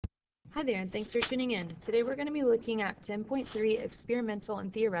Hi there, and thanks for tuning in. Today we're going to be looking at 10.3 experimental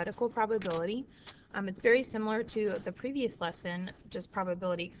and theoretical probability. It's very similar to the previous lesson, just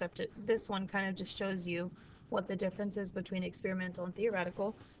probability, except this one kind of just shows you what the difference is between experimental and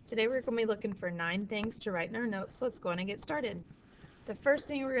theoretical. Today we're going to be looking for 9 things to write in our notes, so let's go on and get started. The first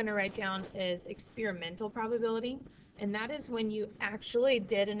thing we're going to write down is experimental probability, and that is when you actually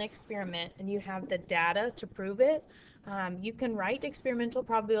did an experiment and you have the data to prove it. You can write experimental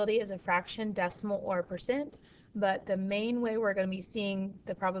probability as a fraction, decimal, or percent, but the main way we're going to be seeing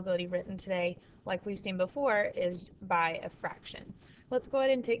the probability written today, like we've seen before, is by a fraction. Let's go ahead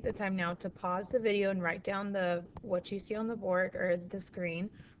and take the time now to pause the video and write down what you see on the board or the screen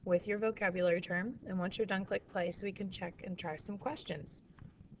with your vocabulary term, and once you're done, click play so we can check and try some questions.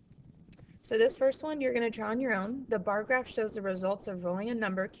 So this first one you're going to try on your own. The bar graph shows the results of rolling a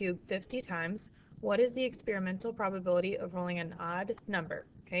number cube 50 times. What is the experimental probability of rolling an odd number?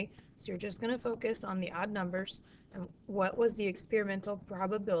 Okay, so you're just going to focus on the odd numbers and what was the experimental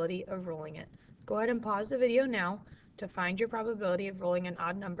probability of rolling it. Go ahead and pause the video now to find your probability of rolling an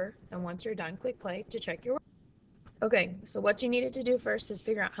odd number, and once you're done, click play to check your work. Okay, so what you needed to do first is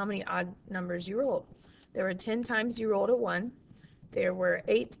figure out how many odd numbers you rolled. There were 10 times you rolled a 1, there were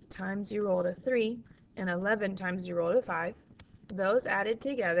 8 times you rolled a 3, and 11 times you rolled a 5. Those added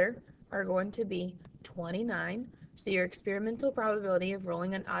together are going to be 29, so your experimental probability of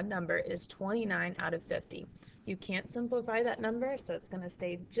rolling an odd number is 29 out of 50. You can't simplify that number, so it's going to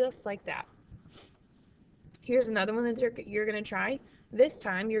stay just like that. Here's another one that you're going to try. This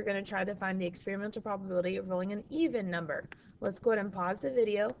time you're going to try to find the experimental probability of rolling an even number. Let's go ahead and pause the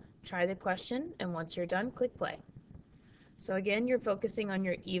video, try the question, and once you're done, click play. So again, you're focusing on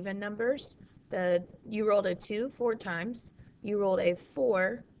your even numbers. You rolled a 2 4 times, you rolled a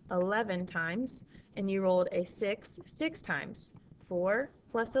 4 11 times, and you rolled a 6 6 times. 4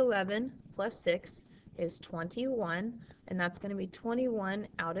 plus 11 plus 6 is 21, and that's going to be 21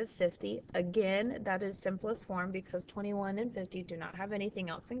 out of 50. Again, that is simplest form because 21 and 50 do not have anything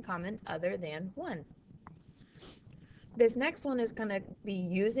else in common other than 1. This next one is going to be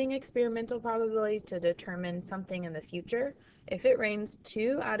using experimental probability to determine something in the future. If it rains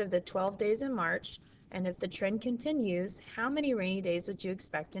 2 out of the 12 days in March, and if the trend continues, how many rainy days would you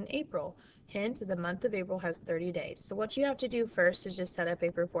expect in April? Hint, the month of April has 30 days. So what you have to do first is just set up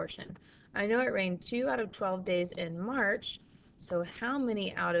a proportion. I know it rained 2 out of 12 days in March, so how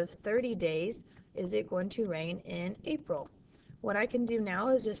many out of 30 days is it going to rain in April? What I can do now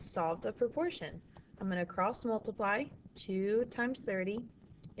is just solve the proportion. I'm going to cross multiply. 2 times 30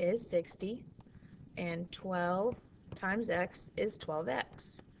 is 60, and 12 times x is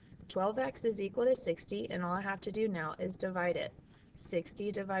 12x. 12x is equal to 60, and all I have to do now is divide it.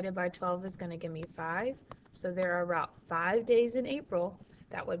 60 divided by 12 is going to give me 5, so there are about 5 days in April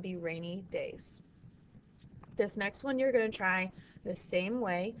that would be rainy days. This next one you're going to try the same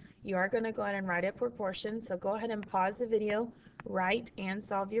way. You are going to go ahead and write a proportion, so go ahead and pause the video, write and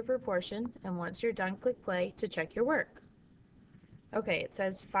solve your proportion, and once you're done, click play to check your work. Okay, it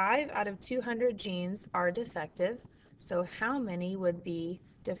says 5 out of 200 genes are defective, so how many would be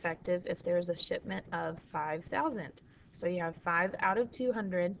defective if there's a shipment of 5,000? So you have 5 out of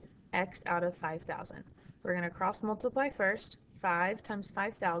 200, x out of 5,000. We're going to cross multiply first. 5 times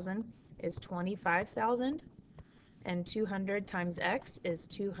 5,000 is 25,000, and 200 times x is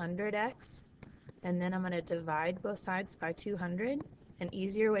 200x, and then I'm going to divide both sides by 200. An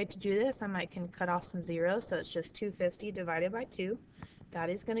easier way to do this, I can cut off some zeros, so it's just 250 divided by 2. That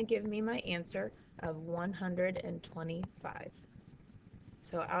is going to give me my answer of 125.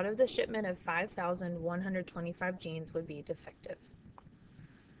 So out of the shipment of 5,125 genes would be defective.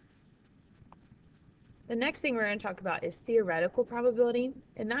 The next thing we're going to talk about is theoretical probability,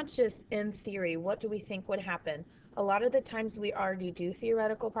 and that's just in theory. What do we think would happen? A lot of the times we already do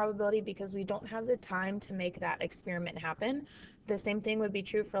theoretical probability because we don't have the time to make that experiment happen. The same thing would be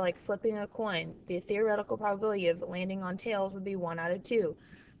true for like flipping a coin. The theoretical probability of landing on tails would be 1 out of 2.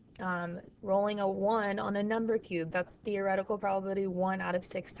 Rolling a 1 on a number cube, that's theoretical probability 1 out of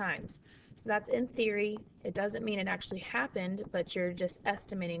 6 times. So that's in theory. It doesn't mean it actually happened, but you're just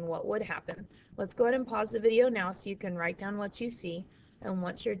estimating what would happen. Let's go ahead and pause the video now so you can write down what you see, and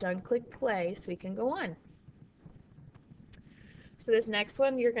once you're done, click play so we can go on. So this next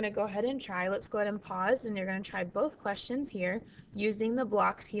one you're going to go ahead and try. Let's go ahead and pause, and you're going to try both questions here using the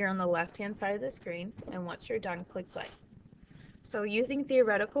blocks here on the left-hand side of the screen, and once you're done, click play. So using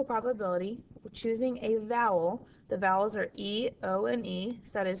theoretical probability, choosing a vowel, the vowels are E, O, and E,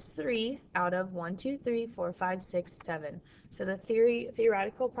 so that is 3 out of 1, 2, 3, 4, 5, 6, 7. So the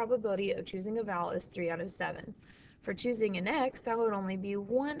theoretical probability of choosing a vowel is 3 out of 7. For choosing an x, that would only be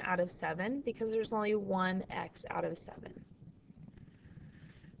 1 out of 7 because there's only one x out of 7.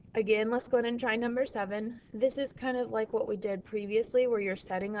 Again, let's go ahead and try number 7. This is kind of like what we did previously where you're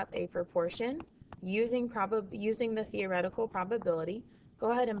setting up a proportion using the theoretical probability.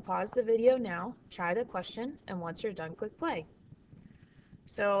 Go ahead and pause the video now, try the question, and once you're done, click play.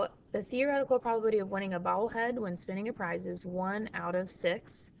 So the theoretical probability of winning a bobblehead when spinning a prize is 1 out of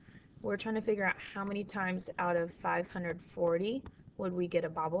 6. We're trying to figure out how many times out of 540 would we get a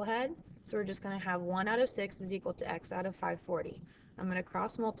bobblehead. So we're just going to have 1 out of 6 is equal to x out of 540. I'm going to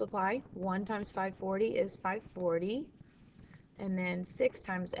cross multiply. 1 times 540 is 540. And then 6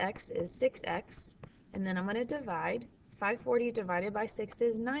 times x is 6x. And then I'm going to divide. 540 divided by 6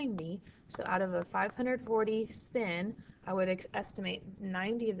 is 90. So out of a 540 spin, I would estimate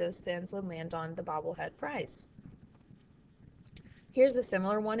 90 of those spins would land on the bobblehead prize. Here's a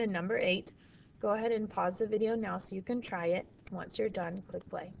similar one in number 8. Go ahead and pause the video now so you can try it. Once you're done, click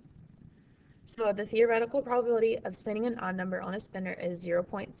play. So the theoretical probability of spinning an odd number on a spinner is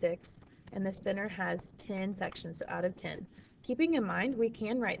 0.6, and the spinner has 10 sections, so out of 10. Keeping in mind, we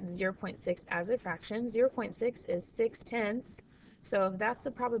can write 0.6 as a fraction. 0.6 is 6/10, so if that's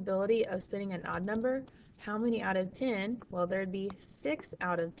the probability of spinning an odd number, how many out of 10? Well, there'd be 6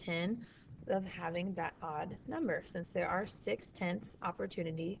 out of 10 of having that odd number, since there are 6/10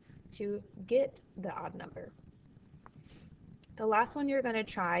 opportunity to get the odd number. The last one you're going to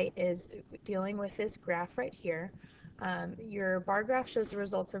try is dealing with this graph right here. Your bar graph shows the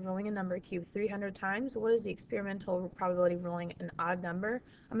results of rolling a number cubed 300 times. What is the experimental probability of rolling an odd number?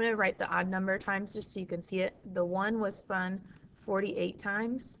 I'm going to write the odd number times just so you can see it. The 1 was spun 48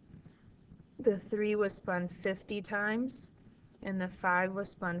 times. The 3 was spun 50 times. And the 5 was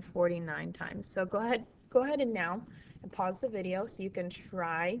spun 49 times. So go ahead and now and pause the video so you can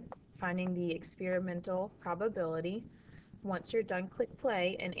try finding the experimental probability. Once you're done, click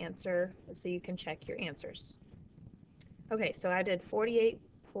play and answer so you can check your answers. Okay, so I did 48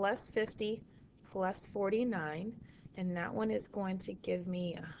 plus 50 plus 49, and that one is going to give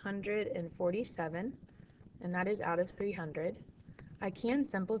me 147, and that is out of 300. I can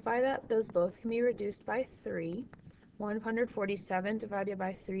simplify that. Those both can be reduced by 3. 147 divided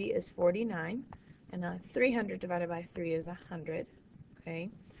by 3 is 49, and 300 divided by 3 is 100.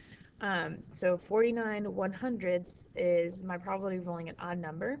 Okay. So 49 100ths is my probability of rolling an odd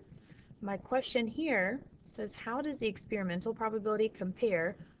number. My question here says, how does the experimental probability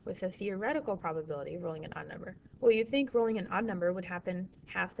compare with the theoretical probability of rolling an odd number? Well, you think rolling an odd number would happen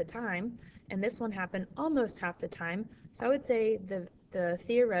half the time, and this one happened almost half the time. So I would say the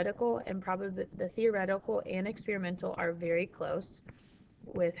theoretical and experimental are very close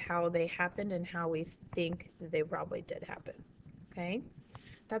with how they happened and how we think that they probably did happen. Okay?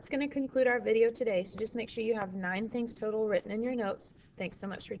 That's going to conclude our video today, so just make sure you have 9 things total written in your notes. Thanks so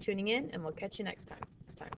much for tuning in, and we'll catch you next time.